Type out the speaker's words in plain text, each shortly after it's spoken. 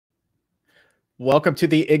Welcome to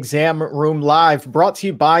the Exam Room Live, brought to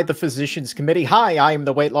you by the Physicians Committee. Hi, I am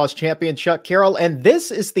the weight loss champion, Chuck Carroll, and this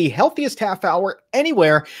is the healthiest half hour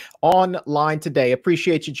anywhere online today.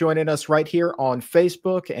 Appreciate you joining us right here on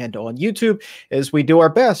Facebook and on YouTube as we do our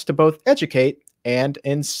best to both educate and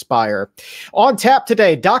inspire. On tap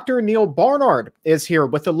today, Dr. Neil Barnard is here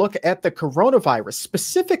with a look at the coronavirus.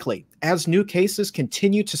 Specifically, as new cases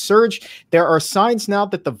continue to surge, there are signs now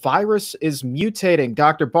that the virus is mutating.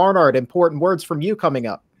 Dr. Barnard, important words from you coming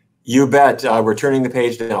up. You bet. We're turning the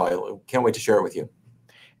page now. I can't wait to share it with you.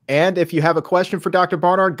 And if you have a question for Dr.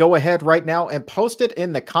 Barnard, go ahead right now and post it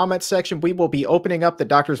in the comment section. We will be opening up the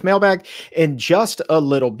doctor's mailbag in just a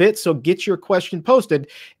little bit, so get your question posted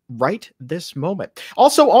right this moment.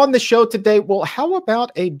 Also on the show today, well, how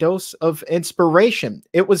about a dose of inspiration?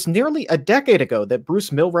 It was nearly a decade ago that Bruce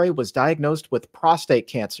Mylrea was diagnosed with prostate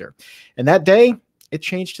cancer. And that day, it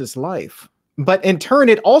changed his life. But in turn,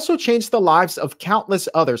 it also changed the lives of countless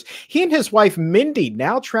others. He and his wife, Mindy,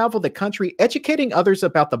 now travel the country educating others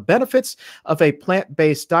about the benefits of a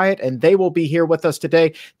plant-based diet, and they will be here with us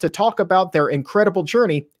today to talk about their incredible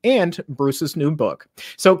journey and Bruce's new book.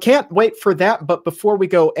 So can't wait for that, but before we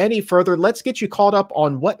go any further, let's get you caught up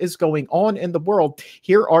on what is going on in the world.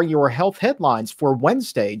 Here are your health headlines for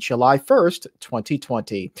Wednesday, July 1st,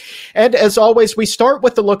 2020. And as always, we start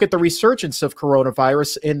with a look at the resurgence of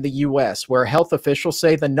coronavirus in the U.S., where health officials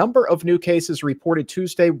say the number of new cases reported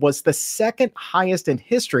Tuesday was the second highest in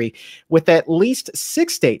history, with at least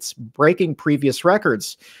 6 states breaking previous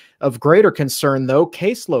records. Of greater concern, though,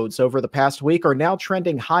 caseloads over the past week are now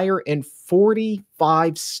trending higher in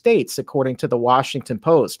 45 states, according to the Washington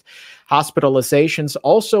Post. Hospitalizations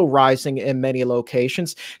also rising in many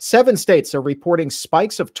locations. 7 states are reporting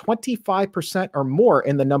spikes of 25% or more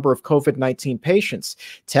in the number of COVID-19 patients.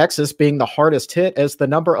 Texas being the hardest hit, as the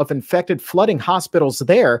number of infected flooding hospitals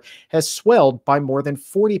there has swelled by more than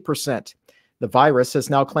 40%. The virus has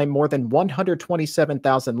now claimed more than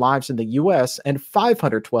 127,000 lives in the U.S. and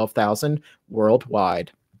 512,000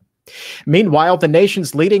 worldwide. Meanwhile, the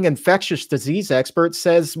nation's leading infectious disease expert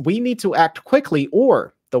says we need to act quickly,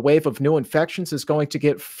 or the wave of new infections is going to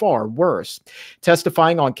get far worse.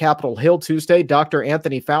 Testifying on Capitol Hill Tuesday, Dr.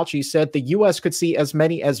 Anthony Fauci said the U.S. could see as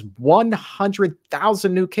many as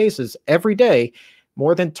 100,000 new cases every day,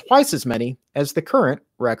 more than twice as many as the current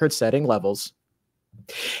record-setting levels.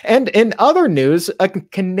 And in other news, a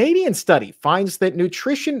Canadian study finds that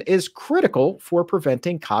nutrition is critical for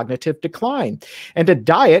preventing cognitive decline, and a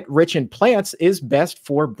diet rich in plants is best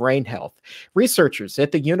for brain health. Researchers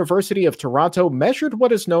at the University of Toronto measured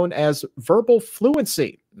what is known as verbal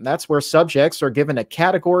fluency. That's where subjects are given a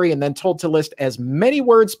category and then told to list as many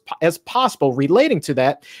words as possible relating to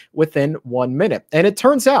that within 1 minute. And it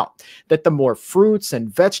turns out that the more fruits and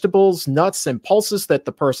vegetables, nuts and pulses that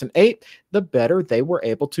the person ate, the better they were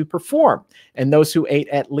able to perform. And those who ate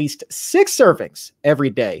at least 6 servings every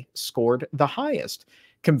day scored the highest.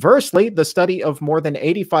 Conversely, the study of more than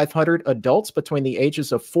 8,500 adults between the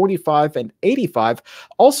ages of 45 and 85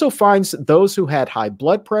 also finds those who had high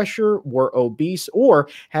blood pressure, were obese, or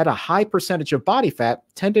had a high percentage of body fat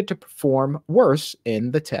tended to perform worse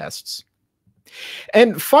in the tests.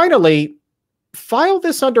 And finally, file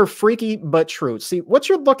this under freaky but true. See, what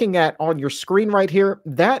you're looking at on your screen right here,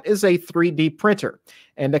 that is a 3D printer.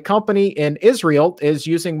 And a company in Israel is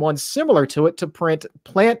using one similar to it to print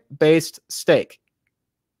plant-based steak.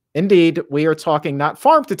 Indeed, we are talking not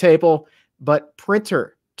farm to table, but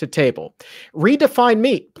printer to table. Redefine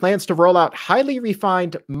Meat plans to roll out highly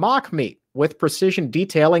refined mock meat with precision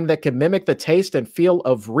detailing that can mimic the taste and feel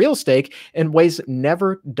of real steak in ways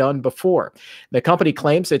never done before. The company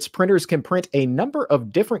claims its printers can print a number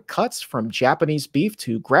of different cuts, from Japanese beef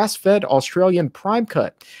to grass-fed Australian prime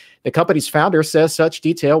cut. The company's founder says such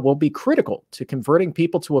detail will be critical to converting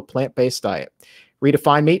people to a plant-based diet.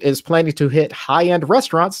 Redefine Meat is planning to hit high-end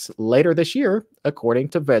restaurants later this year, according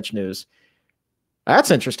to Veg News.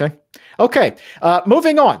 That's interesting. Okay,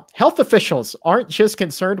 moving on. Health officials aren't just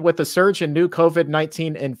concerned with the surge in new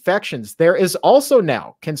COVID-19 infections. There is also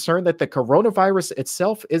now concern that the coronavirus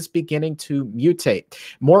itself is beginning to mutate.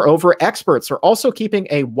 Moreover, experts are also keeping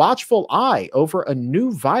a watchful eye over a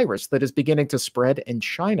new virus that is beginning to spread in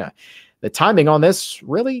China. The timing on this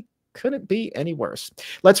really couldn't be any worse.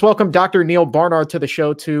 Let's welcome Dr. Neil Barnard to the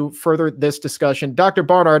show to further this discussion. Dr.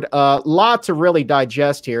 Barnard, a lot to really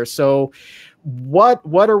digest here. So what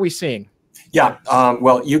are we seeing? Yeah,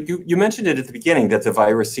 well, you mentioned it at the beginning that the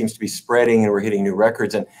virus seems to be spreading and we're hitting new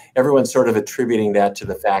records, and everyone's sort of attributing that to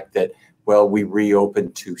the fact that, well, we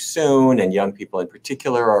reopened too soon, and young people in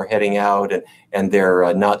particular are heading out, and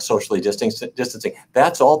they're not socially distancing.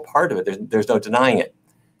 That's all part of it. There's no denying it.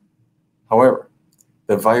 However,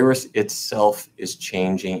 the virus itself is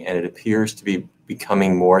changing, and it appears to be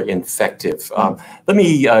becoming more infective. Let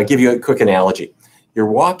me give you a quick analogy.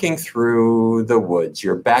 You're walking through the woods,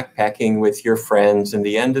 you're backpacking with your friends, and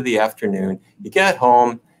the end of the afternoon, you get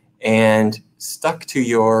home, and stuck to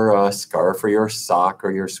your scarf or your sock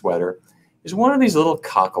or your sweater is one of these little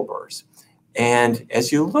cockleburs. And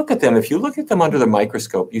as you look at them, if you look at them under the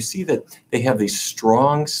microscope, you see that they have these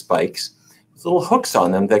strong spikes with little hooks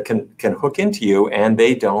on them that can hook into you, and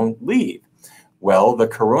they don't leave. Well, the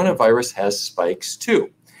coronavirus has spikes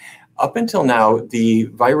too. Up until now, the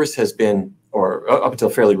virus has been, or up until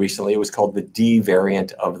fairly recently, it was called the D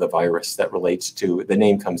variant of the virus. That relates to, the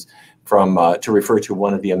name comes from, to refer to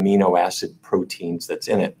one of the amino acid proteins that's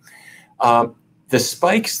in it. The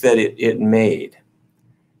spikes that it made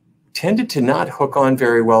tended to not hook on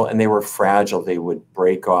very well, and they were fragile. They would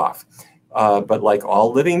break off. But like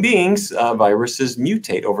all living beings, viruses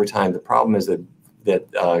mutate over time. The problem is that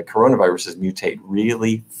coronaviruses mutate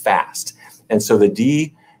really fast. And so the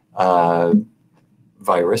D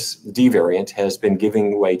virus, D variant, has been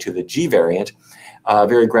giving way to the G variant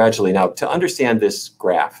very gradually. Now, to understand this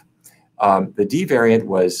graph, the D variant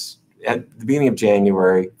was at the beginning of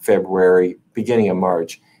January, February, beginning of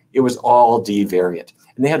March, it was all D variant.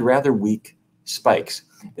 And they had rather weak spikes.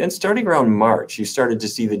 Then starting around March, you started to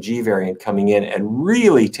see the G variant coming in and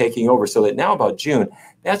really taking over, so that now about June,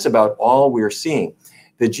 that's about all we're seeing.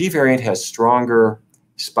 The G variant has stronger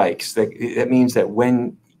spikes. That means that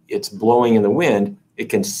when it's blowing in the wind, it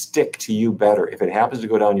can stick to you better. If it happens to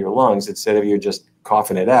go down your lungs, instead of you just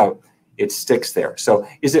coughing it out, it sticks there. So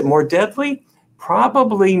is it more deadly?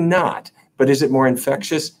 Probably not. But is it more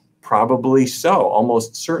infectious? Probably so,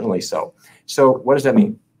 almost certainly so. So what does that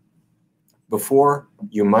mean? Before,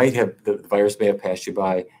 you might have, the virus may have passed you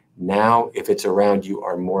by. Now, if it's around, you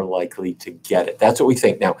are more likely to get it. That's what we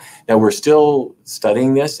think. Now we're still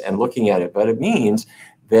studying this and looking at it, but it means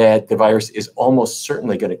that the virus is almost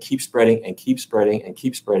certainly going to keep spreading and keep spreading and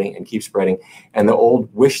keep spreading and keep spreading. And the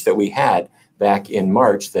old wish that we had back in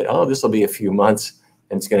March that, oh, this will be a few months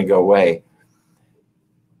and it's going to go away.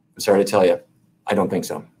 I'm sorry to tell you, I don't think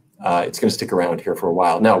so. It's going to stick around here for a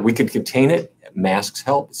while. Now, we could contain it. Masks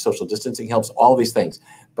help. Social distancing helps. All these things.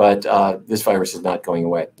 But this virus is not going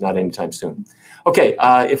away. Not anytime soon. Okay,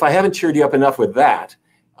 if I haven't cheered you up enough with that,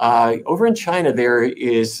 over in China, there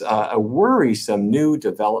is a worrisome new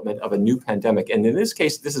development of a new pandemic. And in this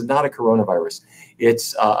case, this is not a coronavirus.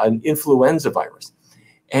 It's an influenza virus.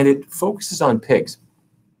 And it focuses on pigs.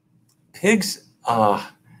 Pigs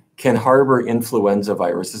can harbor influenza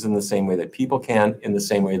viruses in the same way that people can, in the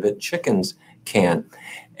same way that chickens can.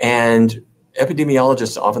 And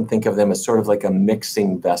epidemiologists often think of them as sort of like a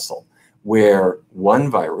mixing vessel, where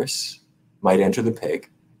one virus might enter the pig,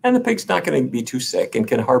 and the pig's not going to be too sick and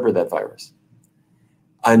can harbor that virus.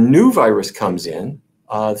 A new virus comes in,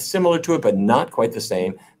 similar to it, but not quite the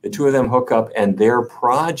same. The two of them hook up, and their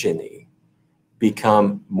progeny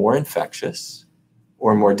become more infectious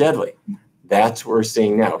or more deadly. That's what we're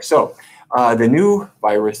seeing now. So the new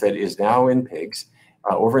virus that is now in pigs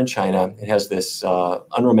over in China, it has this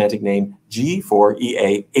unromantic name,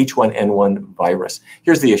 G4EA H1N1 virus.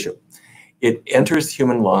 Here's the issue. It enters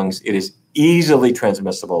human lungs. It is easily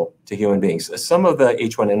transmissible to human beings. Some of the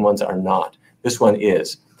H1N1s are not. This one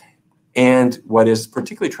is. And what is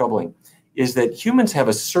particularly troubling is that humans have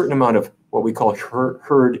a certain amount of what we call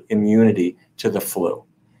herd immunity to the flu.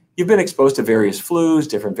 You've been exposed to various flus,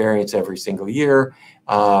 different variants every single year.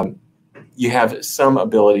 You have some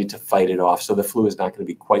ability to fight it off. So the flu is not going to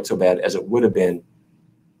be quite so bad as it would have been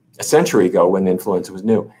a century ago when the influenza was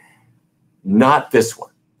new. Not this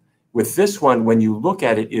one. With this one, when you look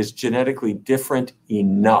at it, it is genetically different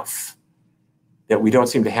enough that we don't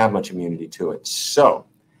seem to have much immunity to it. So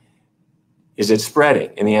is it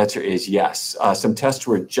spreading? And the answer is yes. Some tests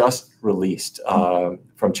were just released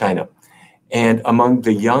from China. And among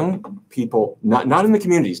the young people, not in the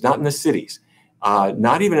communities, not in the cities,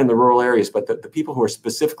 not even in the rural areas, but the people who are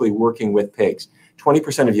specifically working with pigs,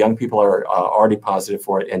 20% of young people are already positive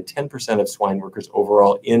for it, and 10% of swine workers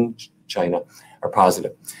overall in China are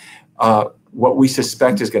positive. What we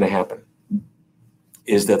suspect is going to happen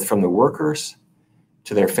is that from the workers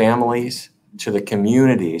to their families to the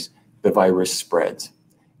communities, the virus spreads.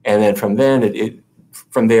 And then from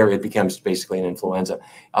there, it becomes basically an influenza.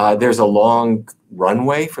 There's a long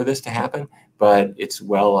runway for this to happen, but it's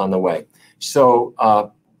well on the way. So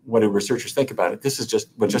what do researchers think about it? This is just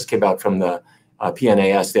what just came out from the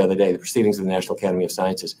PNAS the other day, the Proceedings of the National Academy of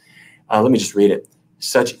Sciences. Let me just read it.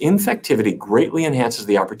 Such infectivity greatly enhances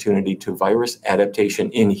the opportunity to virus adaptation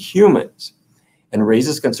in humans and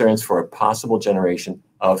raises concerns for a possible generation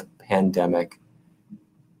of pandemic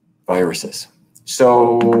viruses.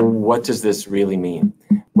 So what does this really mean?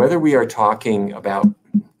 Whether we are talking about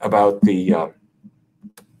the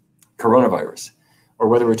coronavirus or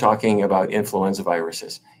whether we're talking about influenza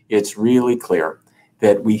viruses, it's really clear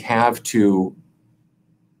that we have to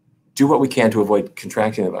do what we can to avoid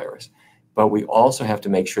contracting the virus. But we also have to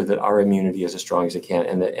make sure that our immunity is as strong as it can,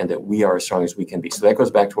 and that we are as strong as we can be. So that goes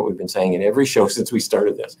back to what we've been saying in every show since we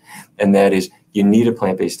started this, and that is you need a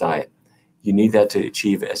plant-based diet. You need that to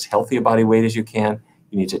achieve as healthy a body weight as you can.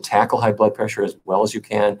 You need to tackle high blood pressure as well as you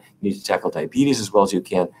can. You need to tackle diabetes as well as you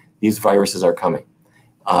can. These viruses are coming.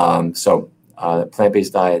 So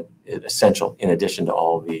plant-based diet is essential in addition to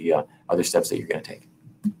all the other steps that you're going to take.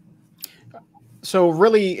 So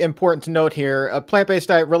really important to note here, a plant-based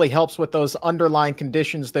diet really helps with those underlying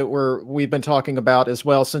conditions that we've been talking about as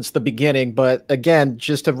well since the beginning. But again,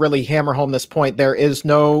 just to really hammer home this point, there is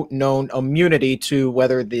no known immunity to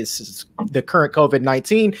whether this is the current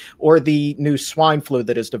COVID-19 or the new swine flu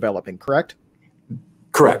that is developing, correct?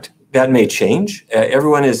 Correct. That may change.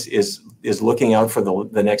 Everyone is looking out for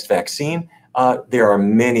the next vaccine. There are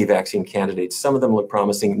many vaccine candidates. Some of them look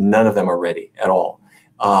promising. None of them are ready at all.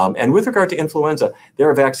 And with regard to influenza, there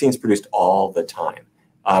are vaccines produced all the time.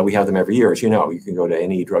 We have them every year, as you know. You can go to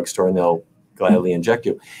any drugstore and they'll gladly inject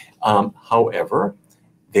you. However,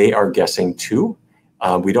 they are guessing too.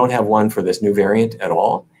 We don't have one for this new variant at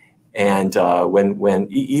all. And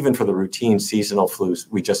even for the routine seasonal flus,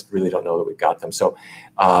 we just really don't know that we've got them. So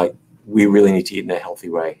we really need to eat in a healthy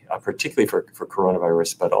way, particularly for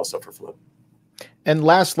coronavirus, but also for flu. And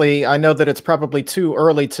lastly, I know that it's probably too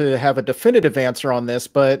early to have a definitive answer on this,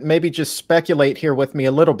 but maybe just speculate here with me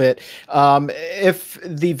a little bit. If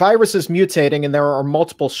the virus is mutating and there are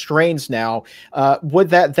multiple strains now, would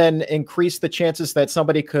that then increase the chances that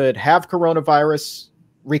somebody could have coronavirus,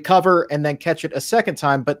 recover, and then catch it a second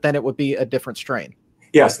time, but then it would be a different strain?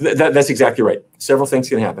 Yes, that's exactly right. Several things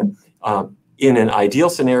can happen. In an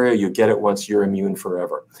ideal scenario, you get it once, you're immune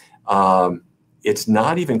forever. It's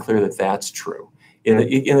not even clear that that's true.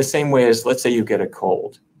 In the same way as, let's say you get a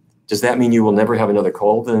cold. Does that mean you will never have another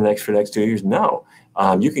cold in the next 2 years? No.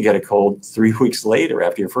 You can get a cold 3 weeks later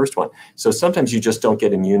after your first one. So sometimes you just don't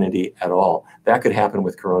get immunity at all. That could happen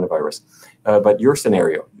with coronavirus. But your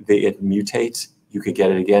scenario, it mutates. You could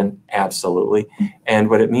get it again, absolutely. And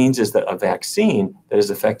what it means is that a vaccine that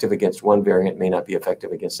is effective against one variant may not be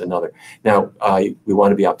effective against another. Now, we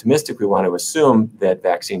want to be optimistic. We want to assume that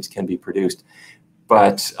vaccines can be produced.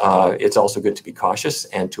 But it's also good to be cautious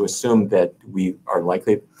and to assume that we are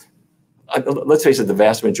likely, let's face it, the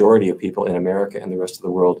vast majority of people in America and the rest of the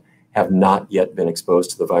world have not yet been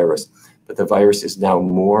exposed to the virus. But the virus is now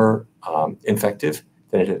more infective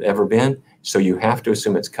than it had ever been. So you have to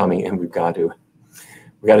assume it's coming, and we've got to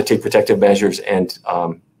take protective measures. And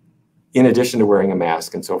in addition to wearing a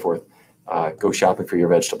mask and so forth, go shopping for your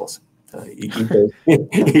vegetables.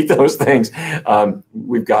 Eat those things.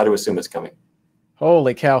 We've got to assume it's coming.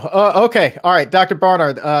 Holy cow. Okay. All right. Dr.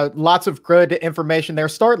 Barnard, lots of good information there,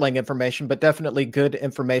 startling information, but definitely good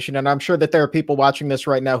information. And I'm sure that there are people watching this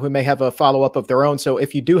right now who may have a follow-up of their own. So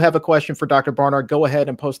if you do have a question for Dr. Barnard, go ahead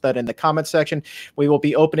and post that in the comment section. We will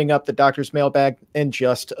be opening up the doctor's mailbag in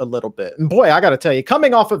just a little bit. And boy, I got to tell you,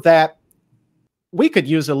 coming off of that, we could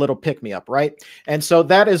use a little pick-me-up, right? And so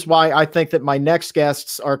that is why I think that my next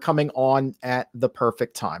guests are coming on at the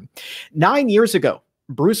perfect time. 9 years ago,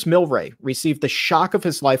 Bruce Mylrea received the shock of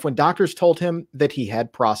his life when doctors told him that he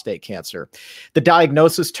had prostate cancer. The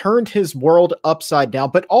diagnosis turned his world upside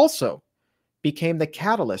down, but also became the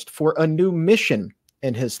catalyst for a new mission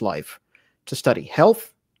in his life: to study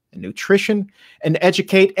health and nutrition and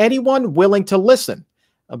educate anyone willing to listen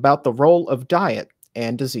about the role of diet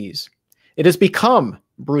and disease. It has become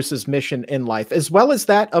Bruce's mission in life, as well as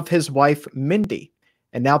that of his wife, Mindy.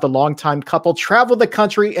 And now the longtime couple travel the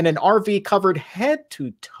country in an RV covered head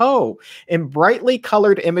to toe in brightly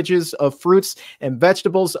colored images of fruits and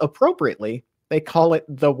vegetables. Appropriately, they call it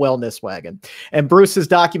the Wellness Wagon. And Bruce has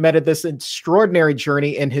documented this extraordinary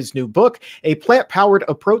journey in his new book, A Plant-Powered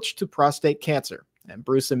Approach to Prostate Cancer. And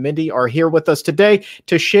Bruce and Mindy are here with us today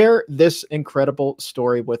to share this incredible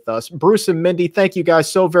story with us. Bruce and Mindy, thank you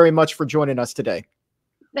guys so very much for joining us today.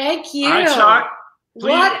 Thank you. Hi, Chuck.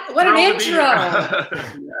 What an intro.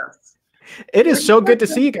 Yes. It is so good to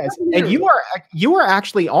see you guys. And you are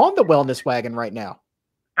actually on the Wellness Wagon right now.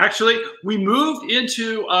 Actually, we moved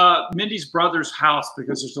into Mindy's brother's house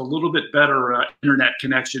because there's a little bit better internet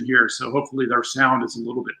connection here. So hopefully their sound is a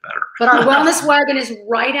little bit better. But our Wellness Wagon is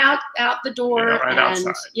right out the door. Yeah, right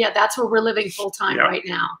outside. Yeah, that's where we're living full time right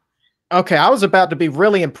now. Okay, I was about to be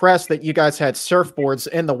really impressed that you guys had surfboards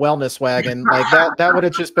in the wellness wagon. Like that would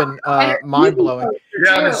have just been mind blowing.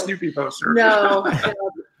 Yeah, the Snoopy poster. No, no,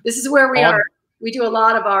 this is where we On- are. We do a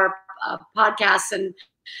lot of our podcasts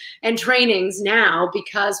and trainings now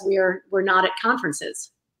because we're not at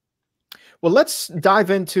conferences. Well, let's dive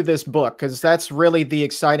into this book because that's really the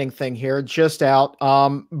exciting thing here. Just out,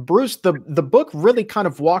 Bruce. The book really kind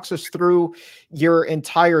of walks us through your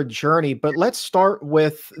entire journey. But let's start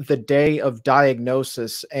with the day of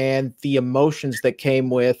diagnosis and the emotions that came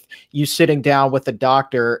with you sitting down with the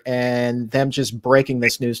doctor and them just breaking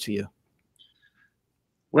this news to you.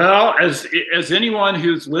 Well, as anyone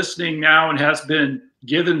who's listening now and has been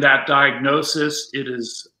given that diagnosis, it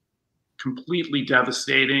is completely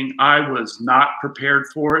devastating. I was not prepared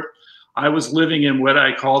for it. I was living in what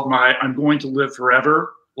I called my "I'm going to live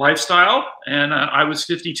forever" lifestyle, and I was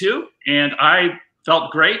 52, and I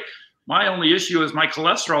felt great. My only issue is my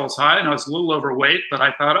cholesterol was high, and I was a little overweight, but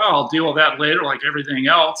I thought, oh, I'll deal with that later like everything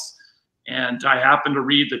else. And I happened to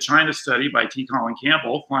read the China study by T. Colin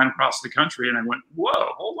Campbell, flying across the country, and I went, whoa,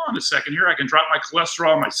 hold on a second here. I can drop my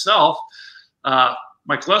cholesterol myself.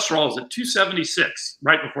 My cholesterol was at 276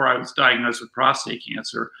 right before I was diagnosed with prostate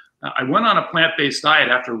cancer. I went on a plant-based diet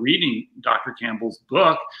after reading Dr. Campbell's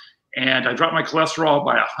book, and I dropped my cholesterol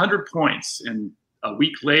by 100 points. And a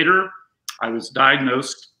week later, I was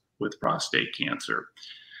diagnosed with prostate cancer.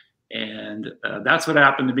 And that's what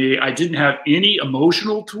happened to me. I didn't have any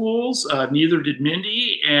emotional tools, neither did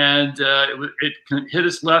Mindy, and it hit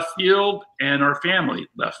us left field and our family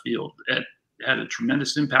left field. It had a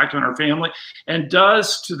tremendous impact on our family and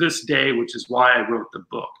does to this day, which is why I wrote the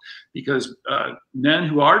book. Because men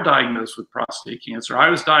who are diagnosed with prostate cancer, I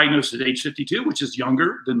was diagnosed at age 52, which is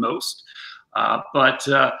younger than most, but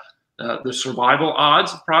the survival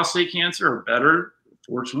odds of prostate cancer are better,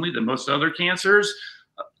 fortunately, than most other cancers.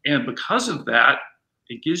 And because of that,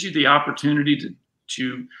 it gives you the opportunity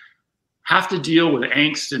to have to deal with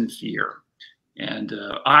angst and fear. And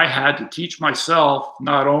I had to teach myself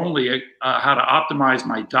not only how to optimize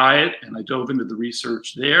my diet, and I dove into the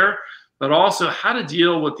research there, but also how to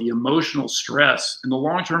deal with the emotional stress and the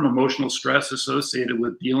long-term emotional stress associated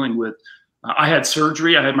with dealing with. I had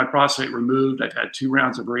surgery. I had my prostate removed. I've had 2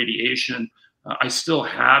 rounds of radiation. I still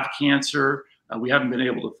have cancer. We haven't been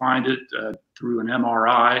able to find it through an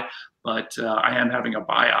MRI, but I am having a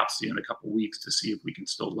biopsy in a couple of weeks to see if we can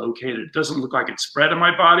still locate it. It doesn't look like it's spread in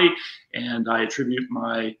my body, and I attribute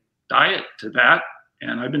my diet to that.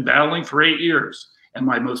 And I've been battling for 8 years. And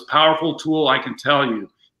my most powerful tool, I can tell you,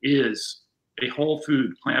 is a whole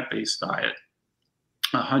food plant-based diet,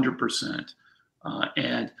 100%.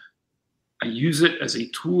 And I use it as a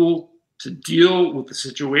tool to deal with the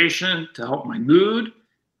situation, to help my mood,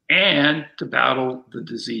 and to battle the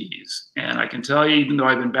disease. And I can tell you, even though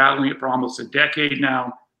I've been battling it for almost a decade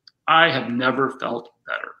now, I have never felt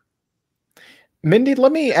better. Mindy,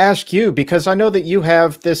 let me ask you, because I know that you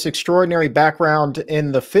have this extraordinary background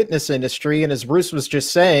in the fitness industry. And as Bruce was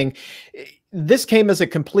just saying, this came as a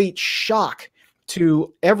complete shock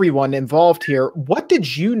to everyone involved here. What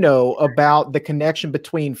did you know about the connection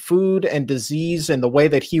between food and disease and the way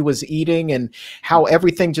that he was eating and how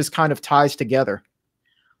everything just kind of ties together?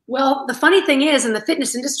 Well, the funny thing is, in the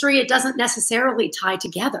fitness industry, it doesn't necessarily tie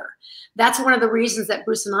together. That's one of the reasons that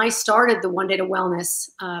Bruce and I started the One Day to Wellness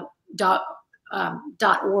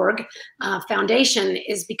 .org foundation,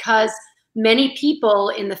 is because many people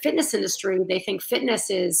in the fitness industry, they think fitness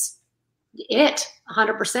is it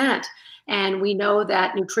 100%. And we know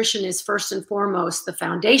that nutrition is first and foremost the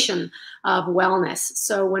foundation of wellness.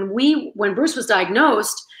 So when Bruce was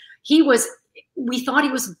diagnosed, we thought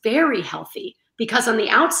he was very healthy, because on the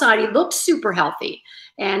outside, he looked super healthy.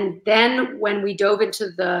 And then when we dove into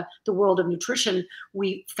the world of nutrition,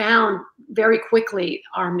 we found very quickly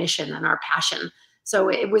our mission and our passion. So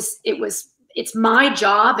it's my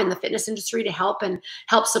job in the fitness industry to help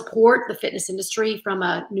support the fitness industry from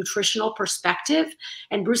a nutritional perspective.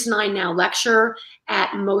 And Bruce and I now lecture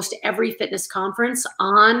at most every fitness conference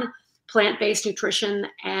on plant-based nutrition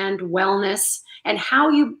and wellness and how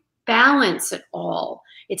you balance it all.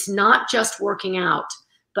 It's not just working out,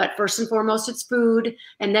 but first and foremost, it's food,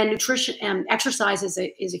 and then nutrition and exercise is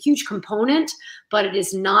a huge component, but it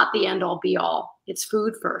is not the end all be all. It's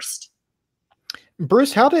food first.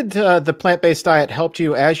 Bruce, how did the plant-based diet help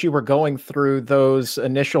you as you were going through those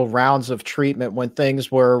initial rounds of treatment when things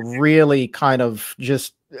were really kind of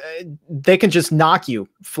just, they can just knock you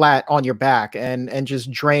flat on your back and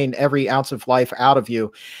just drain every ounce of life out of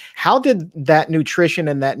you? How did that nutrition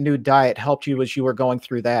and that new diet help you as you were going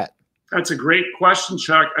through that? That's a great question,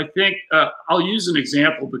 Chuck. I think I'll use an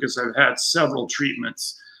example because I've had several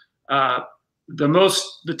treatments.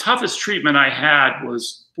 the toughest treatment I had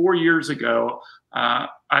was 4 years ago. I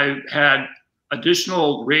had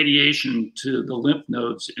additional radiation to the lymph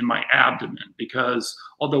nodes in my abdomen because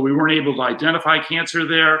although we weren't able to identify cancer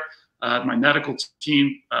there, my medical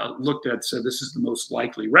team looked at, said this is the most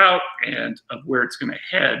likely route and of where it's going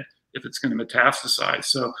to head if it's going to metastasize.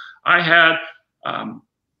 So I had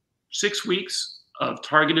 6 weeks of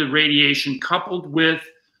targeted radiation coupled with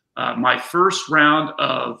my first round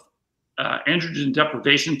of androgen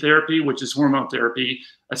deprivation therapy, which is hormone therapy,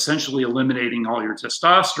 essentially eliminating all your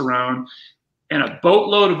testosterone, and a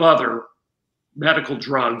boatload of other medical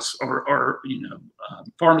drugs or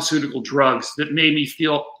pharmaceutical drugs that made me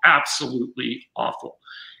feel absolutely awful.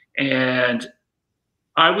 And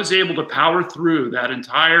I was able to power through that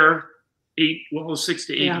entire 6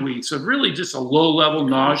 to 8 weeks of really just a low-level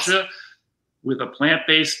nausea with a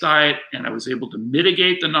plant-based diet, and I was able to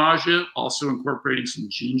mitigate the nausea, also incorporating some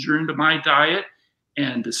ginger into my diet.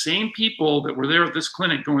 And the same people that were there at this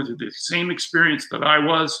clinic going through the same experience that I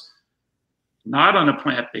was, not on a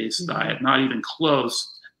plant-based diet, not even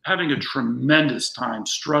close, having a tremendous time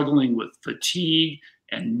struggling with fatigue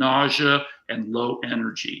and nausea and low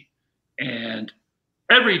energy. And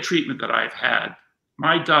every treatment that I've had,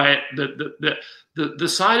 my diet, the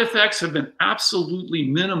side effects have been absolutely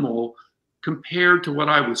minimal compared to what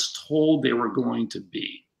I was told they were going to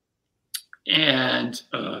be. And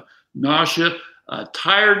nausea,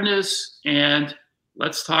 tiredness, and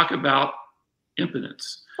let's talk about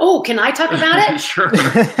impotence. Oh, can I talk about it? Sure.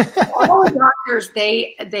 All the doctors,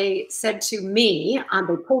 they said to me,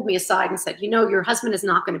 they pulled me aside and said, your husband is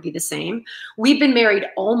not going to be the same. We've been married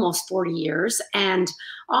almost 40 years, and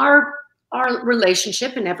our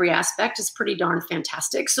relationship in every aspect is pretty darn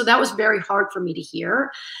fantastic. So that was very hard for me to hear.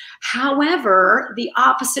 However, the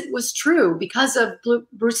opposite was true because of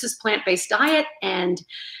Bruce's plant-based diet and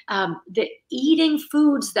the eating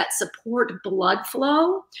foods that support blood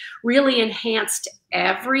flow really enhanced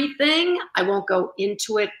everything. I won't go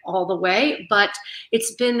into it all the way, but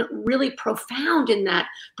it's been really profound in that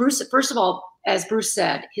Bruce, first of all, as Bruce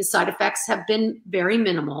said, his side effects have been very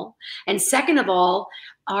minimal. And second of all,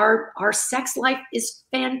 our sex life is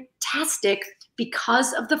fantastic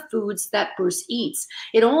because of the foods that Bruce eats.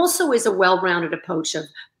 It also is a well-rounded approach of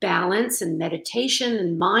balance and meditation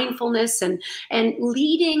and mindfulness and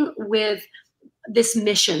leading with this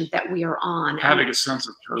mission that we are on. Having a sense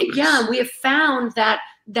of purpose. Yeah, we have found that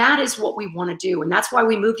that is what we want to do. And that's why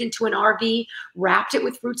we moved into an RV, wrapped it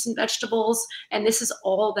with fruits and vegetables, and this is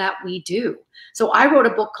all that we do. So I wrote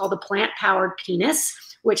a book called The Plant-Powered Penis,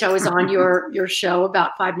 which I was on your show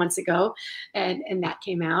about 5 months ago, and that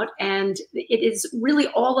came out. And it is really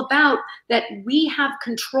all about that we have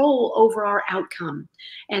control over our outcome.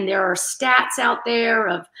 And there are stats out there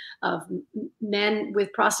of men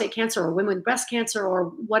with prostate cancer or women with breast cancer or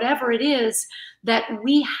whatever it is, that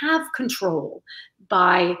we have control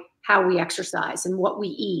by how we exercise and what we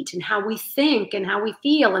eat and how we think and how we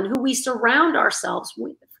feel and who we surround ourselves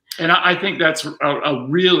with. And I think that's a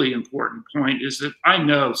really important point, is that I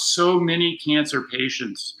know so many cancer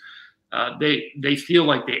patients, they feel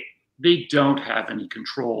like they don't have any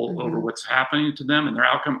control over what's happening to them and their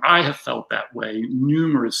outcome. I have felt that way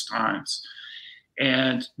numerous times.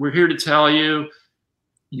 And we're here to tell you,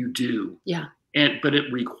 you do. Yeah. But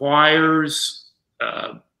it requires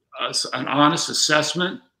an honest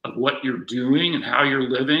assessment of what you're doing and how you're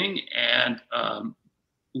living, and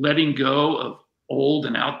letting go of old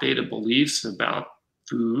and outdated beliefs about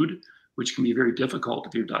food, which can be very difficult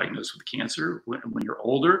if you're diagnosed with cancer when you're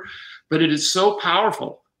older. But it is so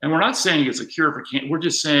powerful. And we're not saying it's a cure for cancer. We're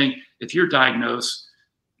just saying if you're diagnosed,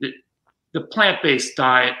 the plant-based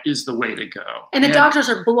diet is the way to go. And the doctors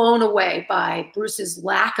are blown away by Bruce's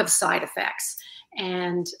lack of side effects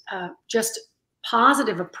and just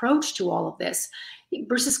positive approach to all of this.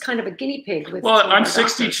 Bruce is kind of a guinea pig with. Well, I'm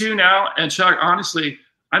 62 now, and Chuck, honestly,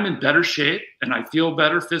 I'm in better shape and I feel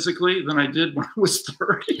better physically than I did when I was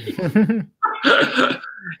 30.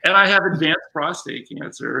 And I have advanced prostate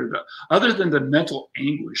cancer. Other than the mental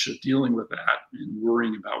anguish of dealing with that and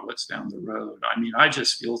worrying about what's down the road, I mean, I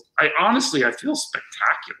just feel, I feel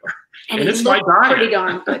spectacular. And it's my diet. Pretty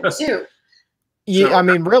darn good too. Yeah, so, I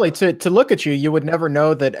mean, really, to look at you, you would never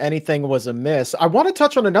know that anything was amiss. I want to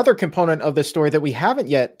touch on another component of this story that we haven't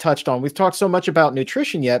yet touched on. We've talked so much about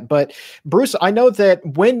nutrition yet, but Bruce, I know that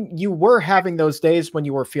when you were having those days when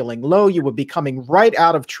you were feeling low, you would be coming right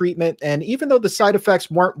out of treatment. And even though the side effects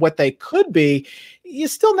weren't what they could be, you're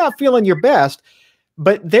still not feeling your best.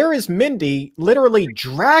 But there is Mindy literally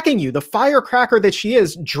dragging you, the firecracker that she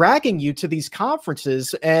is, dragging you to these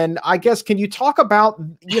conferences. And I guess, can you talk about,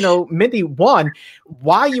 Mindy, one,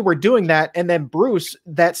 why you were doing that? And then Bruce,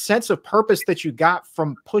 that sense of purpose that you got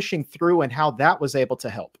from pushing through and how that was able to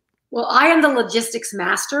help. Well, I am the logistics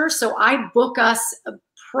master, so I book us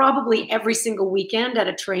probably every single weekend at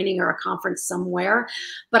a training or a conference somewhere.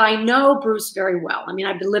 But I know Bruce very well. I mean,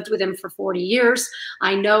 I've lived with him for 40 years.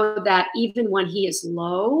 I know that even when he is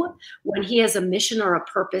low, when he has a mission or a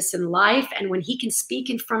purpose in life, and when he can speak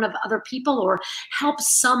in front of other people or help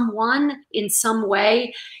someone in some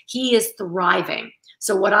way, he is thriving.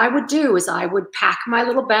 So what I would do is I would pack my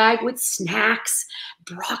little bag with snacks,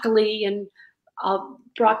 broccoli and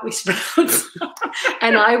broccoli sprouts,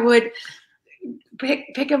 and I would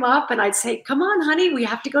pick him up, and I'd say, "Come on, honey, we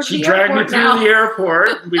have to go to the airport now." She dragged me through the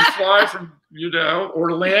airport. We'd fly from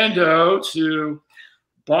Orlando to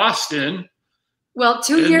Boston. Well,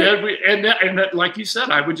 2 years. And then, like you said,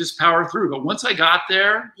 I would just power through. But once I got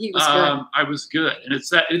there, he was good. I was good. And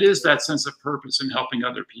it is that sense of purpose in helping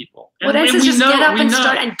other people. What else is just get up and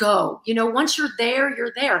start and go. Once you're there,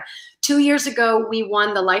 you're there. 2 years ago, we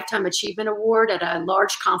won the Lifetime Achievement Award at a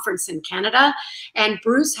large conference in Canada. And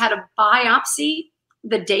Bruce had a biopsy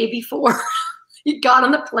the day before. He got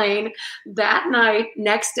on the plane that night.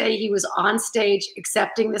 Next day, he was on stage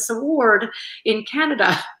accepting this award in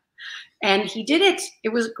Canada. And he did it. It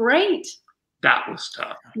was great. That was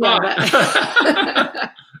tough.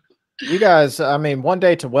 Yeah, You guys, I mean, one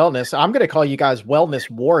day to wellness. I'm going to call you guys wellness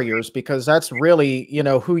warriors, because that's really,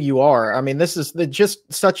 who you are. I mean, this is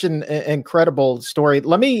just such an incredible story.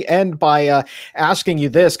 Let me end by asking you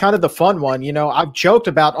this, kind of the fun one. I've joked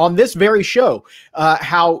about on this very show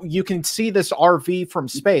how you can see this RV from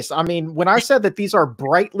space. I mean, when I said that these are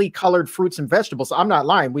brightly colored fruits and vegetables, I'm not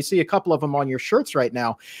lying. We see a couple of them on your shirts right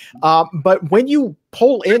now. But when you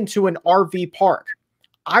pull into an RV park,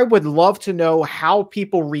 I would love to know how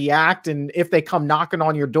people react, and if they come knocking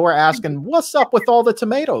on your door asking, "What's up with all the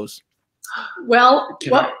tomatoes?" Well,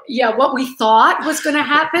 what we thought was going to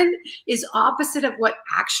happen is opposite of what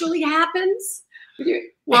actually happens.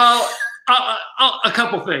 Well, a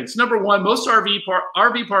couple things. Number one, most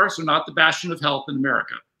RV parks are not the bastion of health in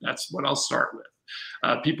America. That's what I'll start with.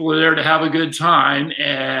 People are there to have a good time,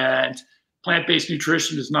 and plant-based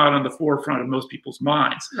nutrition is not on the forefront of most people's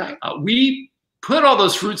minds. Right. We put all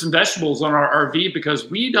those fruits and vegetables on our RV because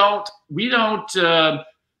we don't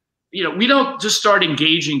just start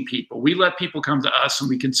engaging people. We let people come to us, and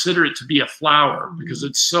we consider it to be a flower because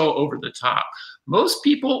it's so over the top. Most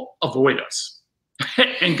people avoid us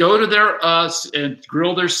and go to their and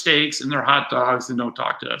grill their steaks and their hot dogs and don't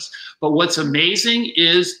talk to us. But what's amazing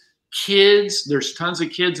is kids. There's tons of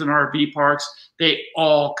kids in RV parks. They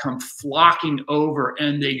all come flocking over,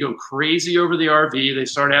 and they go crazy over the RV. They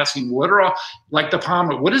start asking, like the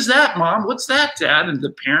pomegranate, "What is that, Mom? What's that, Dad?" And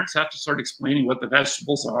the parents have to start explaining what the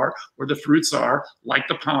vegetables are or the fruits are, like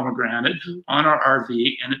the pomegranate on our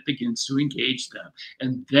RV, and it begins to engage them.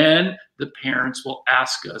 And then the parents will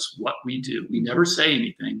ask us what we do. We never say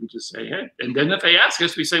anything. We just say, "Hey." And then if they ask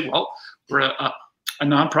us, we say, "Well, we're a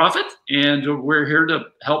nonprofit, and we're here to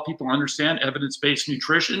help people understand evidence-based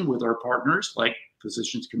nutrition with our partners like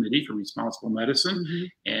Physicians Committee for Responsible Medicine."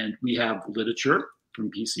 And we have literature from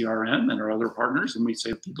PCRM and our other partners. And we say,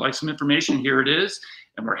 "If you'd like some information, here it is.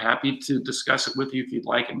 And we're happy to discuss it with you if you'd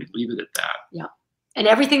like." And we leave it at that. Yeah. And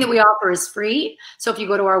everything that we offer is free. So if you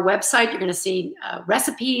go to our website, you're going to see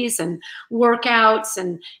recipes and workouts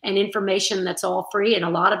and information that's all free. And a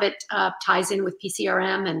lot of it ties in with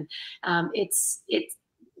PCRM. And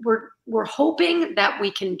we're hoping that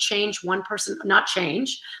we can change one person, not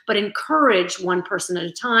change, but encourage one person at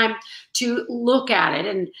a time to look at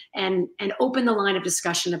it and open the line of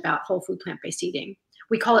discussion about whole food plant-based eating.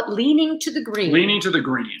 We call it leaning to the green. Leaning to the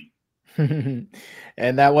green.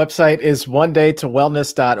 And that website is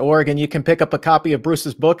onedaytowellness.org. And you can pick up a copy of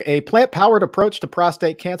Bruce's book, A Plant-Powered Approach to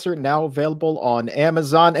Prostate Cancer, now available on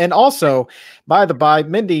Amazon. And also, by the by,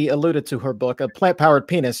 Mindy alluded to her book, A Plant-Powered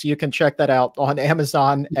Penis. You can check that out on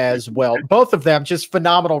Amazon as well. Both of them just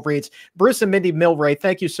phenomenal reads. Bruce and Mindy Mylrea,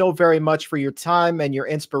 thank you so very much for your time and your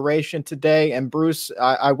inspiration today. And Bruce,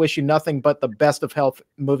 I wish you nothing but the best of health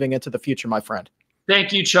moving into the future, my friend.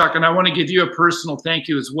 Thank you, Chuck. And I want to give you a personal thank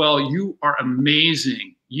you as well. You are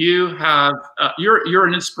amazing. You have, you're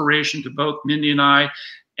an inspiration to both Mindy and I,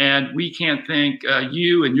 and we can't thank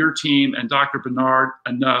you and your team and Dr. Bernard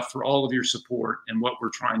enough for all of your support and what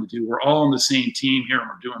we're trying to do. We're all on the same team here, and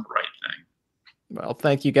we're doing the right thing. Well,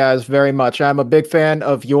 thank you guys very much. I'm a big fan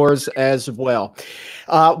of yours as well.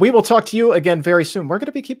 We will talk to you again very soon. We're going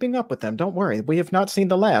to be keeping up with them. Don't worry. We have not seen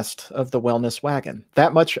the last of the wellness wagon.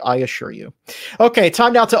 That much I assure you. Okay,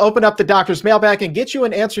 time now to open up the doctor's mailbag and get you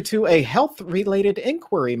an answer to a health-related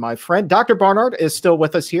inquiry, my friend. Dr. Barnard is still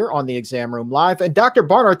with us here on the Exam Room Live. And Dr.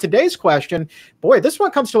 Barnard, today's question, boy, this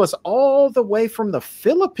one comes to us all the way from the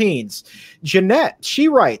Philippines. Jeanette, she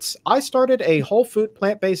writes, I started a whole food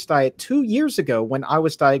plant-based diet 2 years ago when I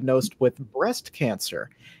was diagnosed with breast cancer.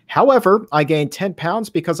 However, I gained 10 pounds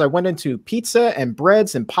because I went into pizza and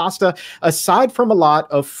breads and pasta, aside from a lot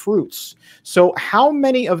of fruits. So how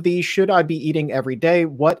many of these should I be eating every day?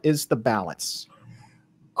 What is the balance?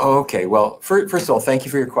 Okay, well, first of all, thank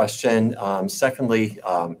you for your question. Secondly,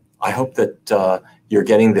 I hope that you're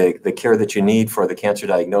getting the care that you need for the cancer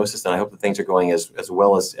diagnosis, and I hope that things are going as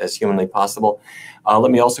well as humanly possible.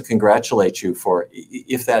 Let me also congratulate you for,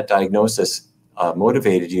 if that diagnosis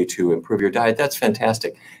motivated you to improve your diet, that's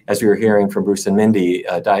fantastic. As we were hearing from Bruce and Mindy,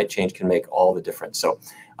 diet change can make all the difference. So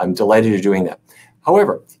I'm delighted you're doing that.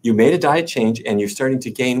 However, you made a diet change and you're starting to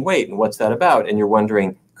gain weight. And what's that about? And you're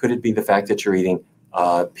wondering, could it be the fact that you're eating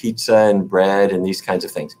pizza and bread and these kinds of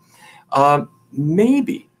things?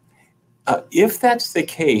 Maybe. If that's the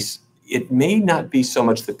case, it may not be so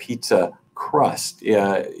much the pizza crust.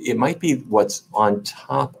 It might be what's on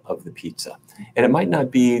top of the pizza. And it might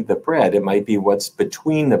not be the bread. It might be what's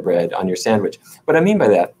between the bread on your sandwich. What I mean by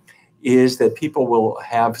that is that people will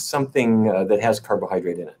have something that has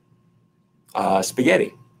carbohydrate in it,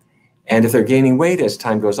 spaghetti. And if they're gaining weight as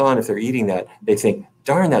time goes on, if they're eating that, they think,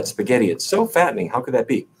 darn, that spaghetti, it's so fattening. How could that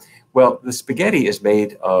be? Well, the spaghetti is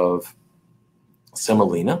made of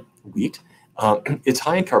semolina, wheat. It's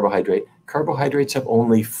high in carbohydrate. Carbohydrates have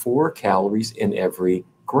only 4 calories in every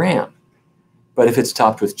gram. But if it's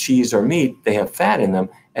topped with cheese or meat, they have fat in them,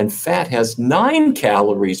 and fat has 9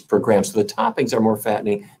 calories per gram. So the toppings are more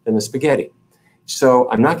fattening than the spaghetti. So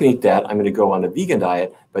I'm not going to eat that. I'm going to go on a vegan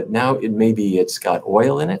diet, but now it's got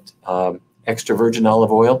oil in it, extra virgin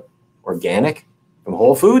olive oil, organic, from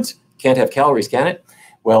Whole Foods. Can't have calories, can it?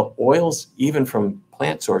 Well, oils, even from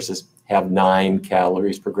plant sources, have 9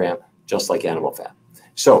 calories per gram, just like animal fat.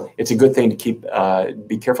 So it's a good thing to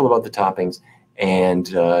be careful about the toppings and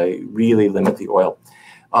really limit the oil.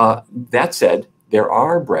 That said, there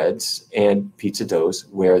are breads and pizza doughs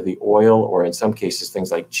where the oil, or in some cases,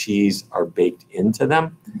 things like cheese, are baked into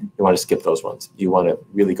them. You want to skip those ones. You want to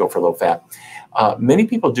really go for low fat. Many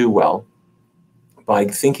people do well by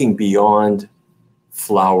thinking beyond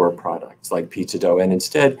flour products like pizza dough and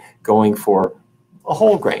instead going for a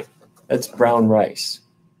whole grain. That's brown rice,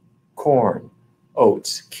 corn,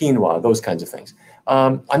 oats, quinoa, those kinds of things.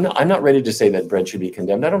 I'm not ready to say that bread should be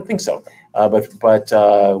condemned. I don't think so.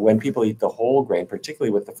 But when people eat the whole grain,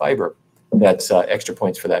 particularly with the fiber, that's extra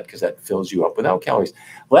points for that because that fills you up without calories.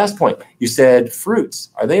 Last point, you said fruits.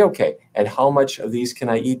 Are they okay? And how much of these can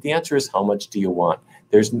I eat? The answer is, how much do you want?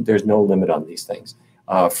 There's no limit on these things.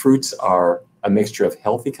 Fruits are a mixture of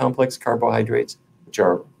healthy complex carbohydrates, which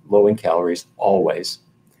are low in calories always,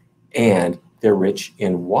 and they're rich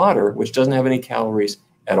in water, which doesn't have any calories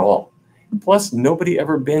at all. Plus, nobody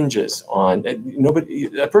ever binges on,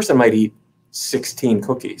 a person might eat 16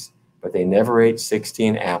 cookies, but they never ate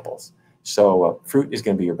 16 apples. So fruit is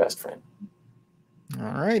going to be your best friend.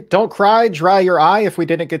 All right. Don't cry, dry your eye if we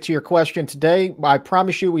didn't get to your question today. I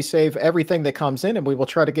promise you we save everything that comes in, and we will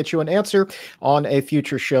try to get you an answer on a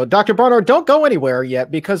future show. Dr. Barnard, don't go anywhere yet,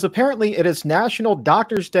 because apparently it is National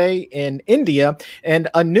Doctor's Day in India, and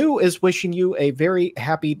Anu is wishing you a very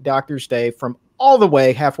happy Doctor's Day from all the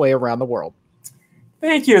way halfway around the world.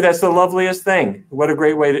 Thank you. That's the loveliest thing. What a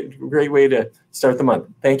great way to start the month.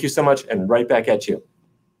 Thank you so much, and right back at you.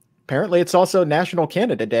 Apparently, it's also National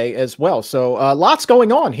Canada Day as well. So lots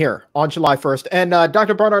going on here on July 1st. And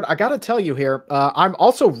Dr. Barnard, I got to tell you here, I'm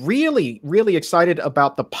also really, really excited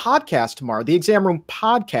about the podcast tomorrow, the Exam Room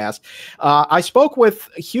podcast. I spoke with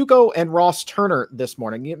Hugo and Ross Turner this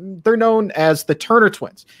morning. They're known as the Turner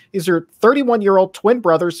twins. These are 31-year-old twin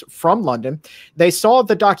brothers from London. They saw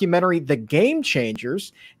the documentary The Game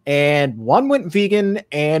Changers, and one went vegan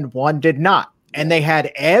and one did not. And they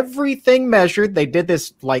had everything measured. They did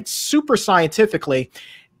this like super scientifically.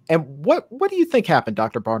 And what do you think happened,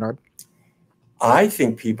 Dr. Barnard? I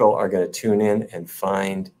think people are going to tune in and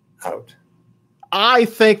find out. I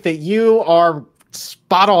think that you are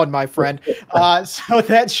spot on, my friend. So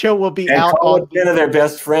that show will be out on one of their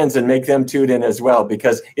best friends and make them tune in as well,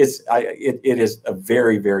 because it is a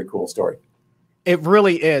very, very cool story. It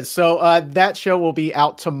really is. So that show will be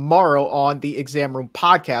out tomorrow on the Exam Room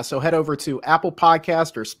podcast. So head over to Apple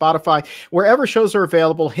Podcast or Spotify, wherever shows are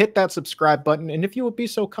available. Hit that subscribe button. And if you would be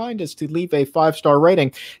so kind as to leave a 5-star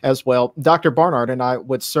rating as well, Dr. Barnard and I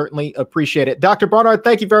would certainly appreciate it. Dr. Barnard,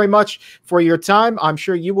 thank you very much for your time. I'm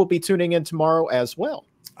sure you will be tuning in tomorrow as well.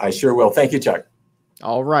 I sure will. Thank you, Chuck.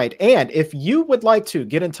 All right. And if you would like to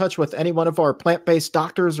get in touch with any one of our plant-based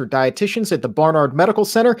doctors or dietitians at the Barnard Medical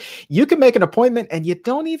Center, you can make an appointment and you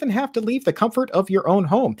don't even have to leave the comfort of your own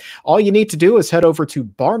home. All you need to do is head over to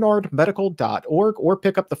barnardmedical.org or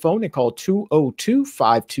pick up the phone and call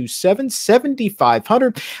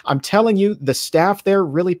 202-527-7500. I'm telling you, the staff there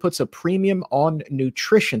really puts a premium on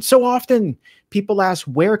nutrition. So often, people ask,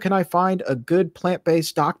 where can I find a good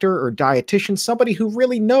plant-based doctor or dietitian, somebody who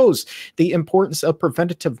really knows the importance of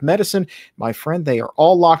preventative medicine? My friend, they are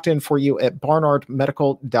all locked in for you at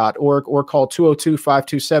barnardmedical.org or call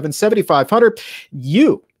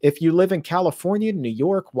 202-527-7500. If you live in California, New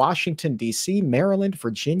York, Washington, D.C., Maryland,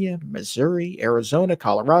 Virginia, Missouri, Arizona,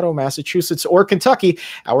 Colorado, Massachusetts, or Kentucky,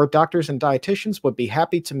 our doctors and dietitians would be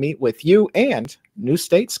happy to meet with you, and new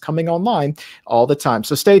states coming online all the time.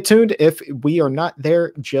 So stay tuned if we are not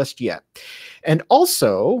there just yet. And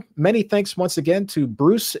also, many thanks once again to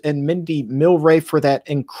Bruce and Mindy Mylrea for that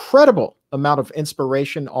incredible amount of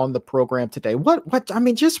inspiration on the program today.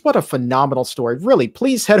 Just what a phenomenal story. Really,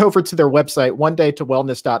 please head over to their website,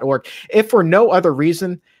 onedaytowellness.org, if for no other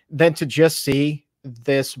reason than to just see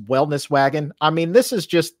this wellness wagon. I mean, this is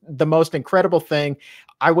just the most incredible thing.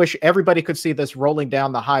 I wish everybody could see this rolling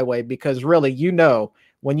down the highway, because really,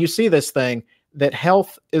 when you see this thing, that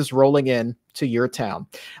health is rolling in to your town.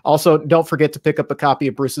 Also, don't forget to pick up a copy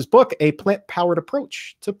of Bruce's book, A Plant-Powered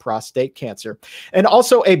Approach to Prostate Cancer. And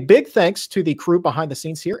also a big thanks to the crew behind the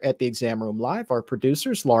scenes here at the Exam Room Live, our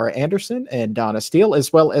producers, Laura Anderson and Donna Steele,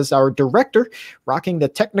 as well as our director, rocking the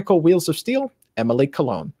technical wheels of steel, Emily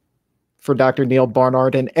Colon. For Dr. Neil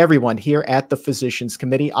Barnard and everyone here at the Physicians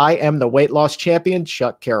Committee, I am the weight loss champion,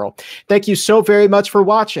 Chuck Carroll. Thank you so very much for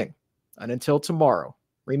watching. And until tomorrow,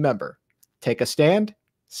 remember, take a stand,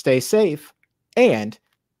 stay safe, and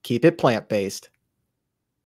keep it plant-based.